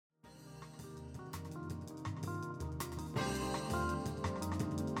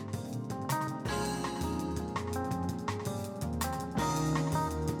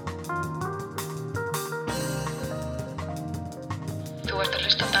að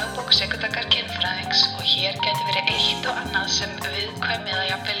hlusta á dagbók sekundakar kynfræðings og hér gæti verið eitt og annað sem viðkvæm eða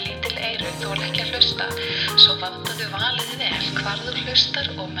jafnvel lítil eyru þola ekki að hlusta, svo vandaðu valið vel hvar þú hlustar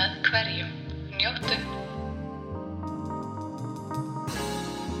og með hverjum. Njóttu!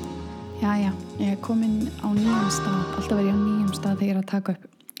 Jæja, ég er komin á nýjum stað, alltaf verið á nýjum stað þegar ég er að taka upp.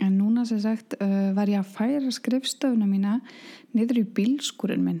 En núna sem sagt var ég að færa skrifstofuna mína niður í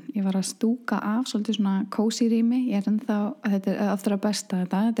bílskúrinn minn. Ég var að stúka af svolítið svona kósí rými. Ég er ennþá, þetta er aftur að besta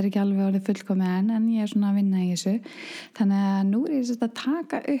þetta er ekki alveg orðið fullkomið en ég er svona að vinna í þessu. Þannig að nú er ég að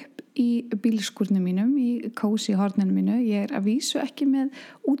taka upp í bílskúrnum mínum, í kósí horninu mínu. Ég er að vísu ekki með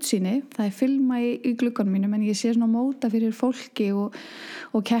útsýni, það er filma í glugganum mínum en ég sé svona móta fyrir fólki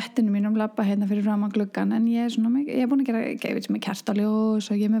og kettinu mínum labba hérna fyrir fram á gluggan en ég er búin að gera með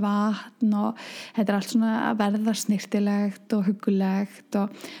kertaljós og ég er með vatn og þetta er allt svona að verða snirtilegt og huggulegt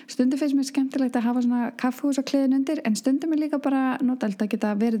og stundum finnst mér skemmtilegt að hafa svona kaffihús á kliðin undir en stundum er líka bara notelt að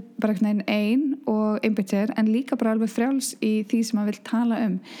geta verið bara ein og einbeitt sér en líka bara alveg frjáls í því sem maður vil tala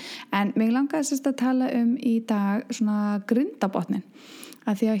en mig langaði sérst að tala í dag svona grindabotnin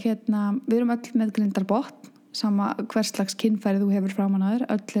að því að við erum öll með grindarbotn sama hvers slags kynfæri þú hefur framan á þér,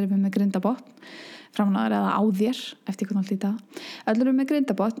 öll erum við með grindabotn framan á þér eða á þér eftir hvernig allt í dag. Öll erum við með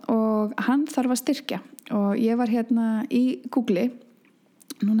grindabotn og hann þarf að styrkja og ég var í Google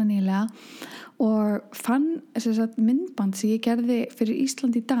núna nýlega og fann myndband sem ég gerði fyrir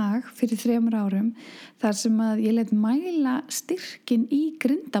Ísland í dag fyrir 3 árum þar sem að ég lét mæla styrkin í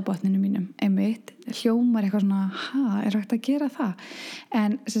grindabotninu mínum einmitt, hljómar eitthvað svona er hægt að gera það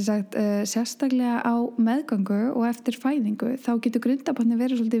en sérstaklega á meðgöngu og eftir fæðingu þá getur grindabotni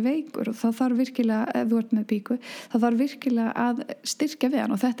verið svolítið veikur og það þarf virkilega, ef þú ert með píku það þarf virkilega að styrkja við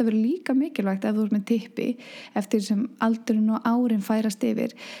hann og þetta verður líka mikilvægt ef þú ert með tippi eftir sem aldurinn og árin færast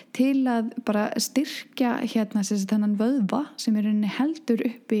yfir til að bara styrkja þennan vöðva sem er henni heldur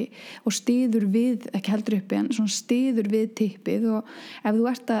uppi og styður við, ekki heldur uppi en svona styður við tippið og ef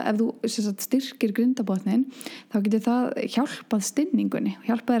þú styrkir grindabotnin þá getur það hjálpað stinningunni,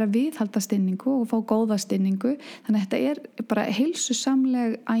 hjálpað þér að viðhalda stinningu og fá góða stinningu þannig að þetta er bara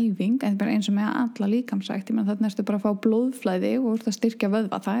heilsusamleg æfing, en bara eins og með alla líkamsrækt, þannig ertu bara að fá blóðflæði og úr það styrkja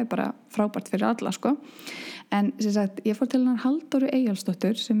vöðva, það er bara frábært fyrir alla sko. En ég fór til hennar Halldóru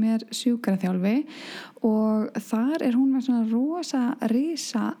Eyjólfsdóttur sem er sjúkraþjálfi og þar er hún með svona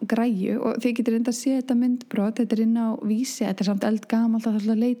risa græju og þið getur enda að sé þetta myndbrot, þetta er inn á Vísi, þetta er samt eldgamalt að það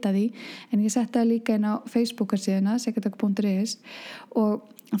er að leita því en ég setti það líka inn á Facebook-síðuna sekundakar.is og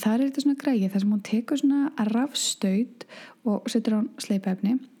þar er þetta svona græju þar sem hún tekur svona rafstaut og setur á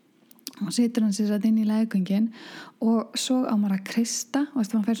sleipefni og setur hann sér inn í leggöngin og svo á maður að krysta og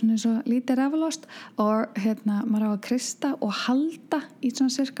maður fær svona eins og lítið rafalost og maður á að krysta og halda í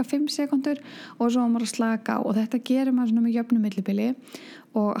svona cirka 5 sekúndur og svo á maður að slaka á og þetta gerir maður svona með jöfnu millibili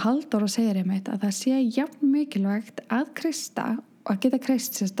og Halldóra segir einmitt að það sé jafn mikilvægt að krysta og að geta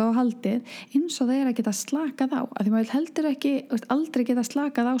kreist sérst og haldið eins og það er að geta slakað á að því maður heldur ekki, aldrei geta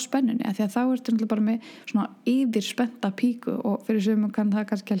slakað á spennunni að því að þá ertu náttúrulega bara með svona yfir spennta píku og fyrir sumum kann það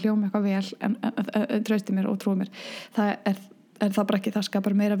kannski að hljóma eitthvað vel en trausti mér og trúi mér það er það bara ekki, það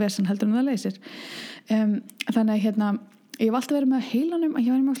skapar meira vesen heldur en það leysir þannig að ég hef alltaf verið með heilanum að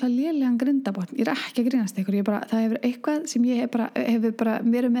ég var með lélegan grindabotn, ég er ekki að grínast ykkur það hefur eitthvað sem ég hefur bara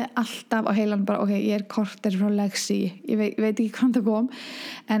verið með alltaf á heilanum bara, ok, ég er korter frá lexi ég veit ekki hvað það kom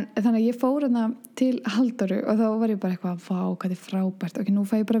en þannig að ég fór til Halldóru og þá var ég bara eitthvað, vá, hvað er frábært ok, nú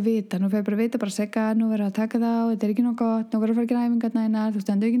fæ ég bara að vita bara segja, nú verður að taka þá, þetta er ekki nóg gott nú verður að fara að gera æfingarnar, þú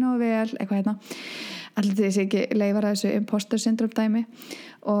stendur ekki nóg vel eitthvað allir þessi ekki leifar að þessu imposter syndrome dæmi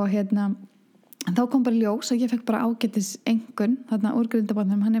og en þá kom bara ljós að ég fekk bara ágætis engun þarna úr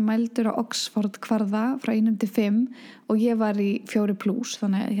grindabotnum, hann er mældur á Oxford kvarða frá 1 til 5 og ég var í 4+,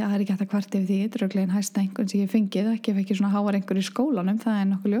 þannig að það er ekki hægt að kvarta yfir því, þetta er örugglega hæsta engun sem ég fengið, ekki fekk ég svona háar engur í skólanum, það er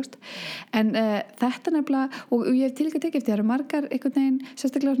nokkuð ljóst en þetta nefnilega, og ég hef til ekki tekið eftir, það eru margar einhvern veginn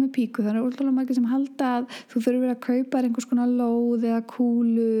sérstaklega með píku, það eru úrlega margir sem halda að þú þurfir að kaupa einhvers konar lóð eða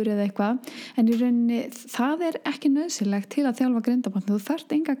kúlur eða eitthvað en í rauninni, það er ekki nauðsynlegt til að þjálfa grindabotn, þú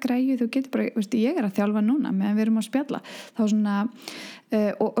þarft enga græju, þú getur bara, ég er að þjálfa núna meðan við erum að spjalla þá svona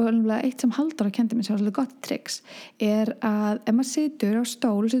og eitt sem Halldóra kenndi mér svolítið gott triks er að ef maður situr á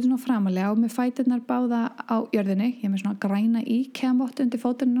stól situr svona framalega og með fæturnar báða á jörðinni, ég er með svona græna IKEA-mottu undir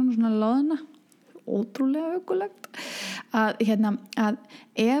fóturinn og svona loðna ótrúlega ökulegt að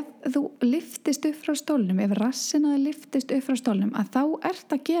ef þú liftist upp frá stólnum ef rassinn að liftist upp frá stólnum að þá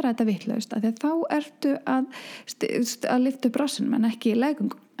ert að gera þetta vitlaust að þá ertu að lifta upp rassinum en ekki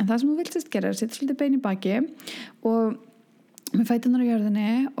leggungum en það sem þú viltist gera er að setja svolítið bein í baki og með fæturnar á jörðinni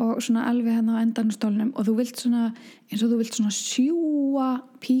og svona alveg hérna á endanum stólnum og þú vilt svona, eins og þú vilt svona sjúga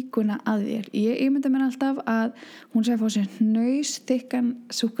píkuna að þér. Ég myndi mér alltaf að hún sé að fá sér hnausþykkan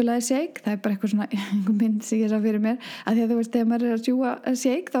súkkulaði shake, það bara eitthvað svona einhver mynd sem ég sá fyrir mér, að því að þú veist, þegar maður að sjúga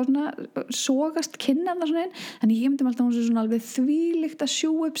shake þá svona sogast kinnarnar svona inn, þannig ég myndi mér alltaf hún sé svona alveg þvílíkt að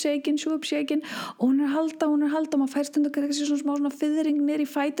sjúga upp shakein og hún er að halda og maður fær stundu kannski svona smá svona fiðring niður í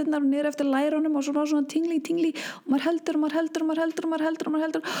fæturnar og niður eftir lærunum og svona tingli og maður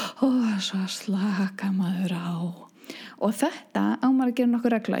heldur og svo slaka maður á. Og þetta á maður að gera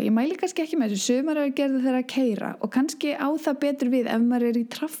nokkuð regla. Ég mæli kannski ekki með þessu, sumar hefur gerð þeirra að keyra og kannski á það betur við ef maður í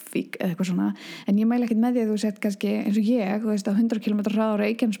traffík eða eitthvað svona, en ég mæli ekkert með því að þú sett kannski eins og ég, þú veist, á 100 km hraða á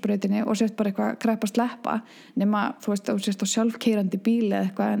Reykjanesbrautinni og sett bara eitthvað kreppa sleppa, nema þú veist, þú sett á sjálfkeyrandi bíl eða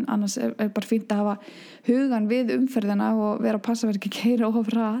eitthvað, en annars er bara fínt að hafa hugan við umferðina og vera að passa verið ekki að keyra of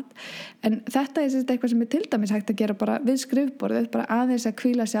hratt. En þetta er eitthvað sem er til dæmis hægt að gera bara við skrifborðið, bara aðeins að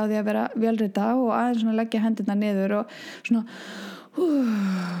hvíla sig á því að vera vélrita og aðeins svona leggja hendurna niður og svona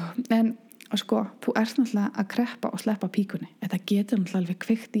en sko, þú ert náttúrulega að kreppa og sleppa píkunni, þetta getur náttúrulega alveg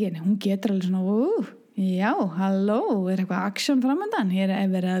kveikt í henni, hún getur alveg svona já, halló, er eitthvað aksjón framöndan, hér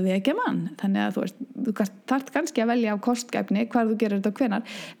er verið að vekja mann, þannig að þú veist, þú þarft kannski að velja á kostgæfni hvar þú gerir þetta og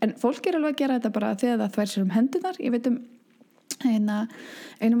hvenar, en fólk er alveg að gera þetta bara þegar það þvær sér hendunar. Ég veit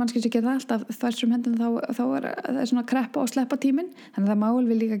einu mannski sem gerir það alltaf þvær sér hendunar, þá er það svona kreppa og sleppa tíminn, þannig að það má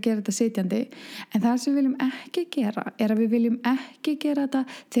alveg líka gera þetta sitjandi, en það sem við viljum ekki gera er að við viljum ekki gera þetta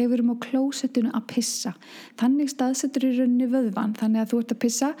þegar við erum á klósettinu að pissa, þannig staðsetur í rauninni vöðvan, þannig að þú ert að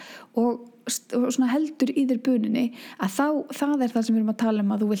pissa og svona heldur í þér buninni, að það er það sem við erum að tala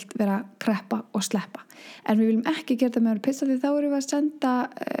um, að þú vilt vera kreppa og sleppa, en við viljum ekki gera þetta með að pissa, því þá erum við að senda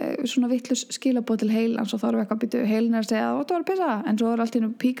svona vitlaus skilaboð til heilans og þá erum við eitthvað býtu heilin að segja þú var að pissa, en svo er allt í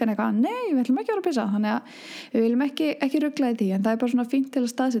einu píkan eitthvað nei, við ætlum ekki að vera að pissa, þannig að við viljum ekki rugla í því, en það er bara svona fínt til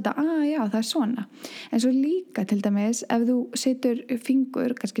að staðsetja, já, það er svona. En svo líka til dæmis ef þú setur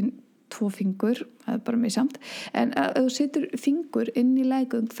fingur, kannski 2 fingur, það er bara mjög samt, en ef þú setur fingur inn í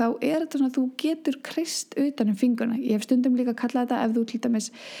leggung þá er þetta svona að þú getur kreist utan fingurna. Ég hef stundum líka kallað þetta ef þú til dæmis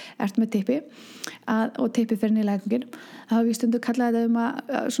ert með tippi og tippi fyrir inn í leggungin, þá hef ég stundum kallað þetta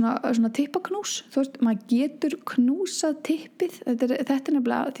að svona tippaknús, þú veist, maður getur knúsað tippið, þetta er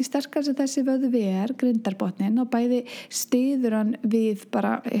nefnilega því sterkar sem þessi vöðvi er, grindarbotnin, og bæði styður hann við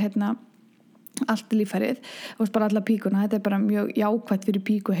bara allt líffærið og bara alla píkuna, þetta er bara mjög jákvætt fyrir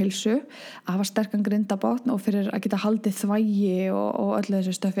píkuheilsu að hafa sterkan grindabotn og fyrir að geta haldið þvægi og öllu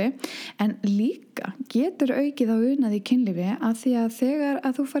þessu stöfi, en líka getur aukið á unað í kynlífi að því að þegar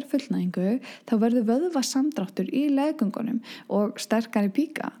að þú fær fullnæðingu þá verður vöðva samdráttur í leggungunum og sterkari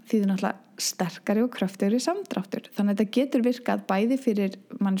píka þýðir náttúrulega sterkari og kröftugri samdráttur, þannig að þetta getur virkað bæði fyrir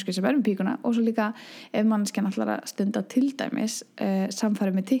manneskju sem er með píkuna og svo líka ef manneskjan ætlar að stunda til dæmis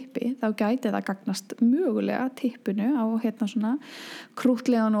samfæri með tippi, þá gæti það gagnast mögulega tippinu á svona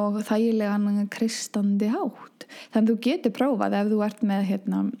krútlegan og þægilegan kristandi hátt, þannig að þú getur prófað ef þú ert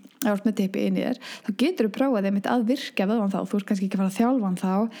með tippi inn í þér, þá getur þú prófað einmitt að virka vöðvan þá, þú ert kannski ekki að fara að þjálfa hann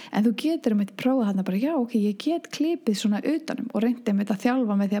þá, en þú getur einmitt prófað þarna bara, já ok, ég get klipið svona utanum og reyndi einmitt að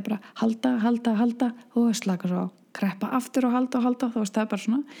þjálfa með því að bara halda og slaka svo á, kreppa aftur og halda, þá veist það er bara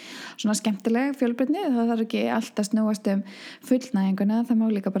svona skemmtileg fjölbreytni, það þarf ekki alltaf snúast fullnæðinguna, það má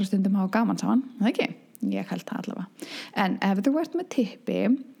líka bara stundum hafa gaman saman, það ekki? Ég held það allavega. En ef þú ert með tippi,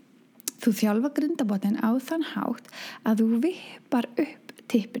 þú þjálfa grindabotnin á þann hátt að þú vippar upp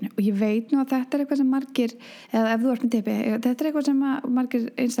tippinu, og ég veit nú að þetta er eitthvað sem margir, eða ef þú ert með tippi, þetta er eitthvað sem margir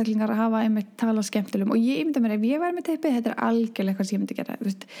einstaklingar hafa einmitt talað skemmtilegum, og ég mynda mér ef ég væri með tippi, þetta er algjörlega eitthvað sem ég myndi gera, þú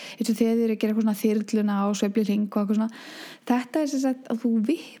veist, eins og þegar þið eru að gera eitthvað svona þyrluna og sveifli hring og eitthvað svona, þetta er sem sagt að þú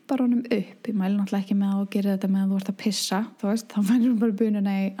vippar honum upp, ég mæli náttúrulega ekki með að gera þetta með að þú ert að pissa, þú veist, þá fænir hún bara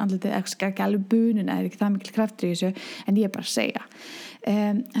bununa í andlitið, ekki alveg bununa, er ekki það mikil kraftur í þessu, en ég er bara að segja.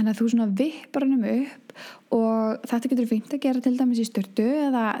 En að þú svona vippar honum upp og þetta getur fínt að gera til dæmis í sturtu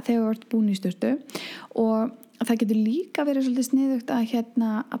eða þegar þú ert búin í sturtu, og það getur líka verið svolítið sniðugt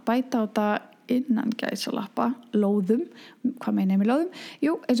að bæta á þetta innan gæsalappa lóðum. Hvað meina ég með lóðum?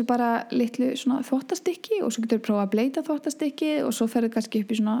 Jú, eins og bara litlu svona þvottastikki, og svo getur prófað að bleita þvottastikki og svo ferðu kannski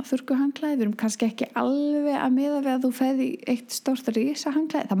upp í svona þurrkuhangklæði. Við erum kannski ekki alveg að miða við að þú ferði eitt stórt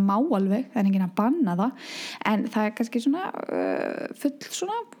risahangklæði, það má alveg, það er enginn að banna það, en það er kannski svona full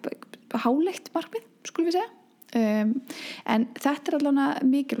svona háleitt markmið, skulum við segja. En þetta er allavega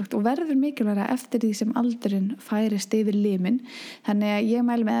mikilvægt og verður mikilvægt eftir því sem aldurinn færist yfir limin, þannig að ég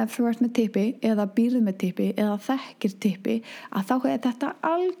mæli með ef þú ert með tippi eða býrð með tippi eða þekkir tippi, að þá er þetta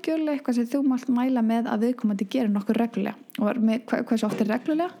algjörlega eitthvað sem þú mátt mæla með að viðkomandi gera nokkuð reglulega, og var með hversu oft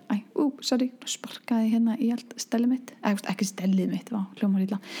reglulega sparkaði hérna í allt stellið mitt ekki stellið mitt, hljómar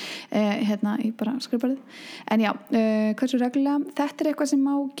illa hérna í bara skrifborðið en já, hversu reglulega þetta eitthvað sem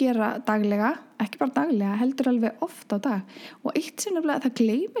má gera daglega ekki bara daglega, heldur alveg oft á dag og eitt sem nefnilega, það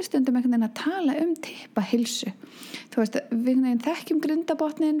gleymist stundum einhvern veginn að tala tippaheilsu þú veist, við þekkjum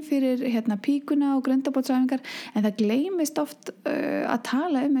grindabotnin fyrir hérna píkuna og grindabotnsæfingar en það gleymist oft að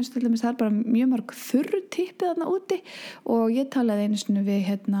tala eins og til dæmis það bara mjög mörg þurr tippið þarna úti og ég talaði einu sinni við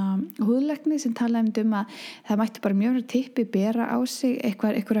hérna húðlækni sem talaði að það mætti bara mjög mörg tippi bera á sig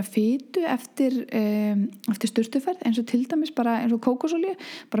einhverja fitu eftir sturtuferð eins og til dæmis bara eins og kókosolíu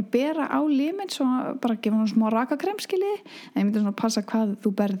bara bera á liminn svo bara gefa hann smá rakakrem skiljiði en ég myndi svona passa hvað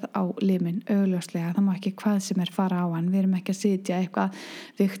þú berð á liminn augljóslega, það má ekki hvað sem fara á hann, við erum ekki að sitja eitthvað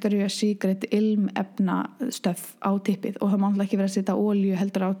Victoria's Secret ilmefna stöf á tippið og það má alltaf ekki vera að setja olíu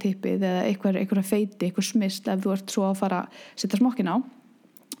heldur á tippið eða einhverja feiti, eitthvað smyrsl ef þú ert svo að fara að setja smokkin á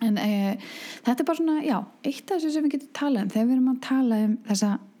en þetta bara svona, já, eitt af þessu sem við getum talað þegar við erum að tala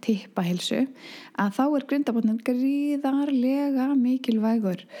þessa tippaheilsu að þá grindabotnin gríðarlega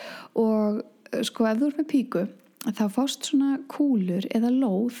mikilvægur og sko ef þú ert með píku þá fást svona kúlur eða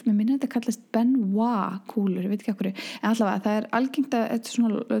lóð, mér minni þetta kallast Benoit kúlur, ég veit ekki okkur en allavega það algengt að þetta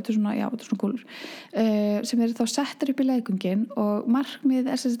er svona kúlur sem þá settar upp í leggungin og markmið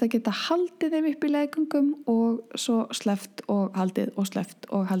sem þetta geta haldið þeim upp í leggungum og svo sleppt og haldið og sleppt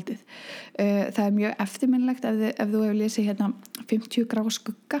og haldið það mjög eftirminnilegt ef þú hefur lesið hérna 50 gráða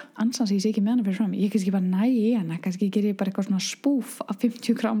skugga ansans ég sé ekki með hana fyrir fram ég kannski bara næ í hana, kannski gerir ég bara eitthvað svona spúf af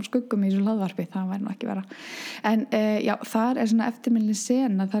 50 gráðum skuggum í þessu hlaðvarpi, það væri nú ekki vera en já, þar svona eftirminnileg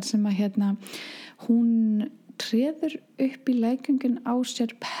sena þar sem að hérna hún treður upp í leggungin á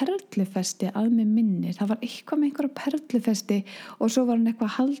sér perlufesti að mig minnir, það var eitthvað með einhverja perlufesti og svo var hann eitthvað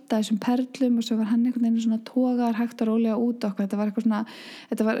að halda þessum perlum og svo var hann einhvern veginn svona togar hægt og rólega út okkur, þetta var eitthvað svona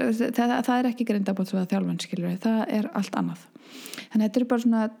það ekki grindabotnsveða þjálfun skilur það allt annað þannig þetta bara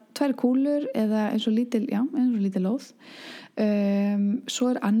svona 2 kúlur eða eins og lítil lóð svo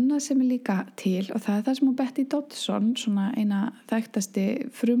annað sem líka til og það það sem Betty Dodson svona eina þekktasti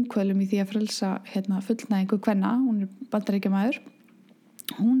frumkvölum í því að frelsa hérna fullnægingu kvenna, hún Bandaríkjamaður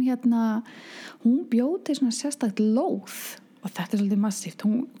hún bjó til svona sérstakt lóð og þetta svolítið massíft,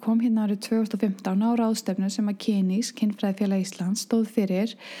 hún kom hérna árið 2015 á ráðstefnu sem að Kynfræðifélag Íslands stóð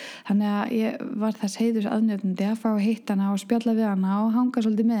fyrir þannig að ég var þess heiðurs aðnjótandi að fá að hitta hana og spjalla við hana og hanga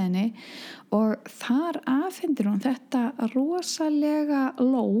svolítið með henni og þar afhendir hún þetta rosalega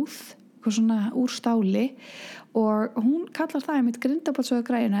lóð svona úr stáli og hún kallar það einmitt grindabotnsveða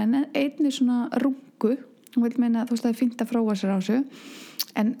græjuna en einnig svona rungu hún vil meina þú veist það fínt að fróa sér á þessu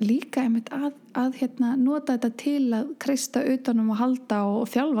en líka einmitt að hérna nota þetta til að kreista utanum og halda og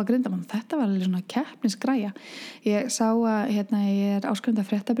þjálfa grindamann þetta var alveg svona keppnisgræja ég sá að hérna ég áskrifandi af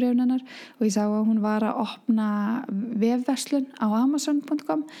fréttabréfin hennar og ég sá að hún var að opna vefverslun á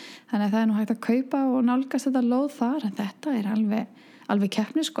Amazon.com þannig að það nú hægt að kaupa og nálgast þetta lóð þar en þetta alveg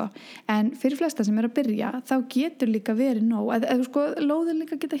keppni sko en fyrir flesta sem að byrja þá getur líka verið nóg eða sko lóðir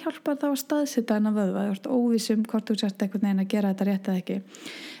líka geta hjálpað þá að staðsetja hana vöðva þú ert óvissum hvort þú sért einhvern veginn að gera þetta rétt eða ekki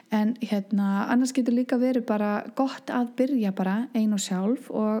en hérna annars getur líka verið bara gott að byrja bara ein og sjálf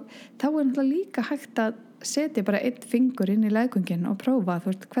og þá náttúrulega líka hægt að setja bara einn fingur inn í leggungin og prófa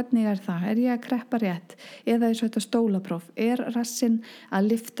þú veist hvernig það, ég að kreppa rétt eða eins og þetta stólapróf rassinn að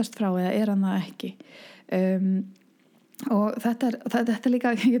liftast frá eða hann það ekki og þetta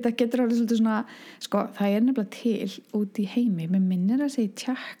líka þetta getur alveg svolítið svona sko það nefnilega til út í heimi mér minnir að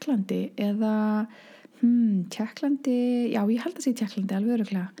segja Tékklandi eða Tékklandi já ég held að segja Tékklandi alveg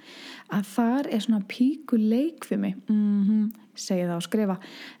örugglega að þar svona píkuleikfimi segi það og skrifa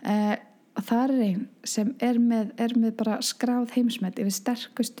og það einn sem með bara skráð heimsmet yfir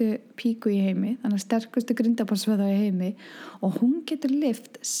sterkustu píku í heimi þannig að sterkustu grindabotnsveða í heimi og hún getur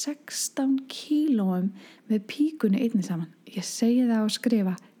lyft 16 kílóum með píkunni einni saman ég segi það og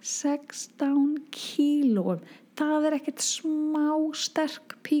skrifa 16 kílóum það ekkert smá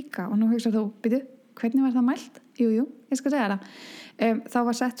sterk píka og nú hugsar þú, byrju, hvernig var það mælt? Jú, ég skal segja það þá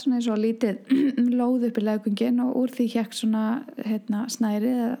var sett svona eins og lítið lóð upp í leggungin og úr því hékk svona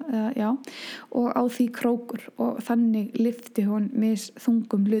snæri og á því krókur og þannig lyfti hún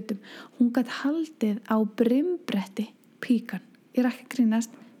þungum hlutum hún gat haldið á brimbretti píkan, ég ekki að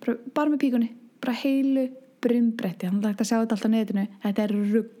grínast bara með píkunni, bara heilu brimbretti, þannig að sjá þetta alltaf á netinu þetta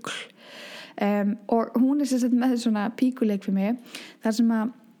rugl og hún sem sagt með svona píkuleik fyrir mig þar sem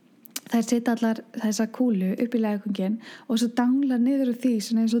að þær setja allar þessa kúlu upp í legungin og svo dangla niður úr því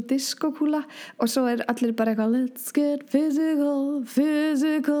svona eins og diskokúla og svo allir bara eitthvað let's get physical,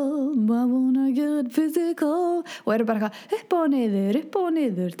 physical I wanna get physical og eru bara eitthvað upp og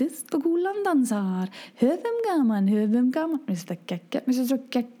niður diskokúlan dansar höfum gaman mér finnst þetta svo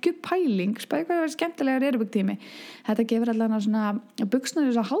geggju pæling spæði hvað það var skemmtilegar aerobiktími þetta gefur allan svona buxnar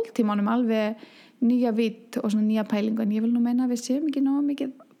þess að hálftímanum alveg nýja vitt og svona nýja pælingu en ég vil nú meina að við séum ekki nógu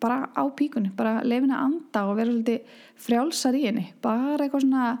mikið bara á píkunni, bara lefina að anda og vera svolítið frjálsar í henni bara eitthvað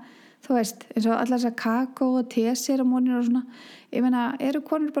svona, þú veist eins og allar þessar kakó og teseramónir og svona, ég meina, eru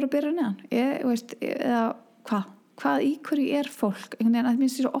konur bara að byrja neðan, eða hvað í hverju er fólk einhvern veginn, að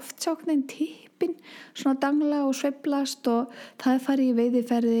minnst því svo oft sjá hvernig tippin svona dangla og sveiflast og það er farið í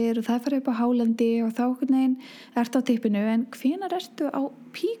veiðiferðir og það er farið upp á hálendi og þá einhvern veginn ertu á tippinu, en hvenær ertu á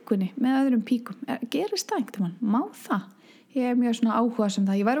píkunni með öðrum píkum, gerist það einhvern veginn, má það? Ég er mjög svona áhuga sem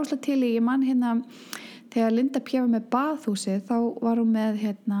það. Ég væri óslega til ég man hérna, þegar Linda P. var með baðhúsið, þá var hún með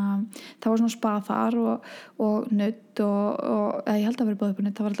það var svona spa þar og nudd og ég held að vera bóðið upp á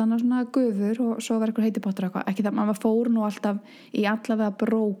nudd, það var alltaf svona gufur og svo var eitthvað heitibottur eitthvað, ekki það, maður fór nú alltaf í allavega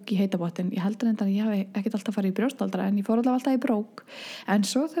brók í heitabottin, ég held reyndar að ég hafi ekkert alltaf farið í brjóstaldra en ég fór alltaf í brók, en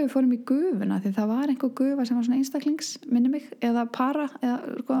svo þegar við fórum í gufuna, því það var einhver gufa sem var svona einstaklings, minni mig, eða para,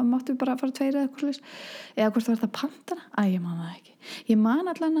 eða máttu við bara fara tveir eða eitthvað eða hvort það var það pantana, ég man það ekki. Ég man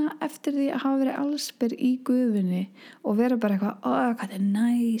allan að eftir því að hafa verið allsber í gufunni og vera bara eitthvað, hvað er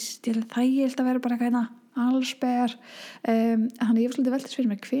næst, ég held að vera bara eitthvað allsber hann ég var svolítið veltist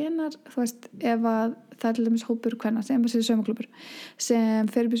fyrir mér hvenar, þú veist, ef að það er til dæmis hópur hvenna, sem þessi saumaklúbbur sem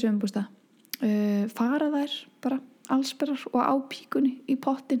fer upp í saumabústa fara þær bara allsberar og á píkunni í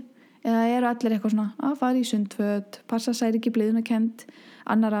pottin eða eru allir eitthvað svona að fara í sundföt, passa særi ekki blíðunarkennd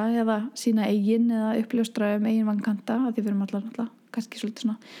annara eða sína eigin eða uppljóstra eigin vankanta að því við erum allar kannski svolítið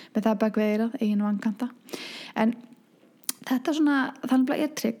svona með það bakveðirað eigin vankanta en þetta svona þannig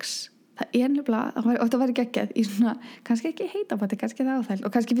er tricks það er nefnilega og það væri geggjað í svona kannski ekki heitabati, kannski það áþæld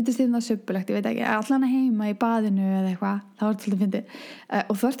og kannski finnst þið það söpulegt, ég veit ekki allan að heima í baðinu eða eitthvað þá er þetta svolítið fyndið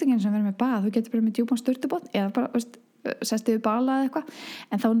og þú ert ekki eins og verið með bað þú getur bara með djúpan sturtubotn eða bara, veist sestið við bala eða eitthvað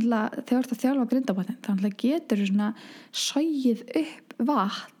en þá þegar þú ert að þjálfa grindabotnin þá getur þú svona sogið upp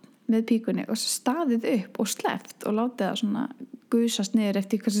vatn með píkunni og staðið upp og sleppt og látið það svona gusast niður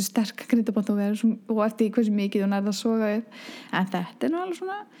eftir hversu sterk grindabotn þú verður og eftir hversu mikið þú nærða að soga upp en þetta er nú alveg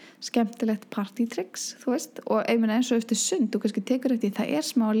svona skemmtilegt partytricks þú veist og einmitt eins og eftir sund þú kannski tekur eftir það er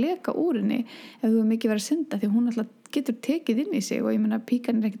smá að leka úr henni ef þú mikið verið að synda því hún alltaf getur tekið inn í sig og ég meina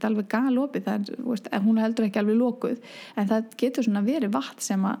píkan er ekkert alveg galopið það er, veist, hún er heldur ekki alveg lokuð en það getur svona verið vatn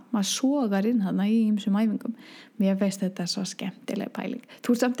sem maður sogar inn þarna í ýmsum æfingum mér veist þetta er svo skemmtileg pæling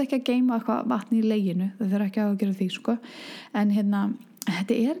þú ert samt ekki að geyma eitthvað vatn í leginu það þurfa ekki að gera því sko en hérna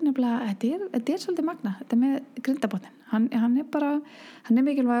þetta er nefnilega þetta er svolítið magna þetta með grindabotnin hann er bara hann er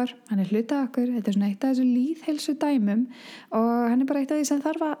mikilvægur, hann er hluta okkur þetta er svona eitt af þessu lýðheilsu dæmum og hann er bara eitt af því sem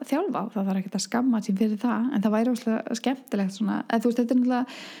þarf að þjálfa það þarf ekki að skamma sín fyrir það en það væri óslega skemmtilegt svona þú veist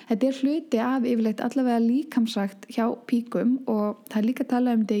þetta er hluti af yfirleitt allavega líkamsrækt hjá píkum og það er líka að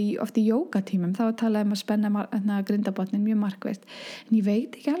tala um þetta oft í jógatímum þá að tala um að spenna grindabotnin mjög markvisst en ég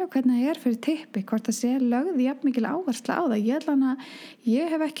veit ekki alveg hvernig það er fyrir tippi hvort það sé lögð jafn mikil áhersla á það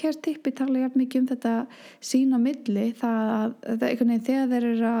ég hef ekki hér tippi tala jafn mikið þetta sín á milli það einhvern veginn þegar þeir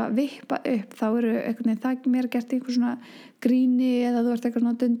eru að vippa upp þá eru einhvern veginn það mér gert einhver svona gríni eða þú ert eitthvað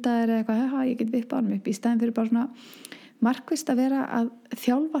svona dundaðir eða eitthvað ég get vippað hann upp í staðin fyrir bara svona markvisst að vera að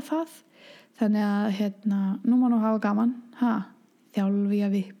þjálfa það þannig að nú má nú hafa gaman þjálfi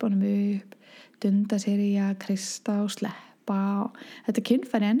að vippa hann upp dunda sér í að krista og sleppa og þetta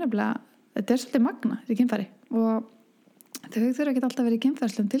kynfæri ennabla þetta er svolítið magna þetta kynfæri og þau þurfa ekki alltaf að vera í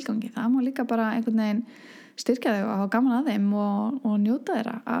kynfærslegum tilgangi það má líka bara einhvern veginn styrkja þau og hafa gaman að þeim og njóta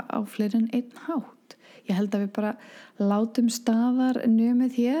þeirra á fleiri en einn hátt ég held að við bara látum staðar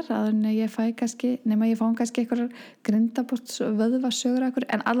numið hér að ég fá kannski eitthvað grindabotns vöðvasögur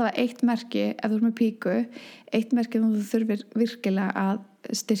en allavega eitt merki ef þú ert með píku eitt merki þú þurfir virkilega að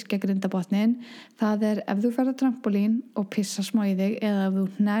styrkja grindabotnin það er ef þú ferð á trampolín og pissa smá í þig eða ef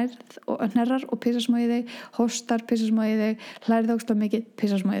þú hnerrar og pissa smá í þig hostar, pissa smá í þig hlærið ógeðslega mikið,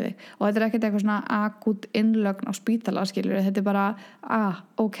 pissa smá í þig og þetta er ekkert eitthvað svona akút innlögn á spítala skilur, þetta er bara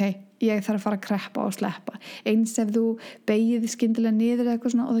ok, ég þarf að fara að kreppa og sleppa eins ef þú beygið skyndilega niður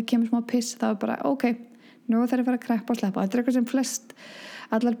eitthvað svona og það kemur smá piss þá er bara ok, nú þarf ég að fara að kreppa og sleppa þetta er eitthvað sem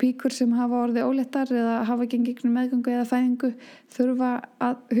allar píkur sem hafa orðið óléttar eða hafa gengið meðgöngu eða fæðingu þurfa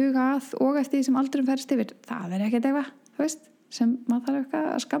að huga að og eftir því sem aldrum ferst yfir það er ekkert eitthvað, þú veist sem maður þarf eitthvað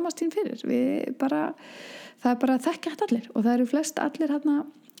að skammast sín fyrir það er bara að þekkja þetta allir og það eru flest allir hérna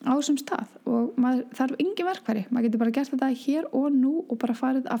á þessum stað og maður þarf engin verkfæri, maður getur bara gert þetta hér og nú og bara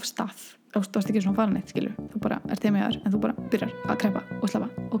farið af stað. Þú varst ekki svona farin eitt, skilur, þú bara ert heima hjá þér en þú bara byrjar að kreppa og slappa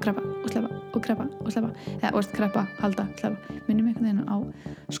og kreppa og slappa og kreppa og slappa eða kreppa, halda, slappa. Minnum einhvern veginn á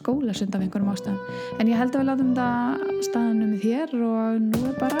skólasund af einhverjum ástæðum. En ég held að við látum þetta staðanum í þér og nú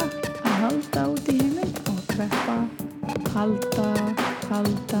er bara að halda út í heiminn og kreppa, halda og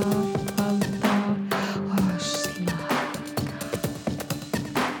slappa.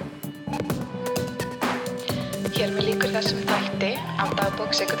 Hér með líkur þessum þætti af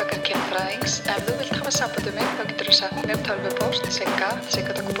dagbók Sigurdóttur kynfræðings. Ef þú vilt hafa samband við mig þá getur þú sent mér tölvupóst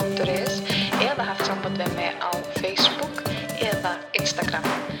sigurdóttur.is eða haft samband við mig á Facebook eða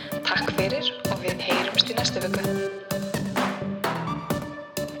Instagram. Takk fyrir og við heyrumst í næstu viku.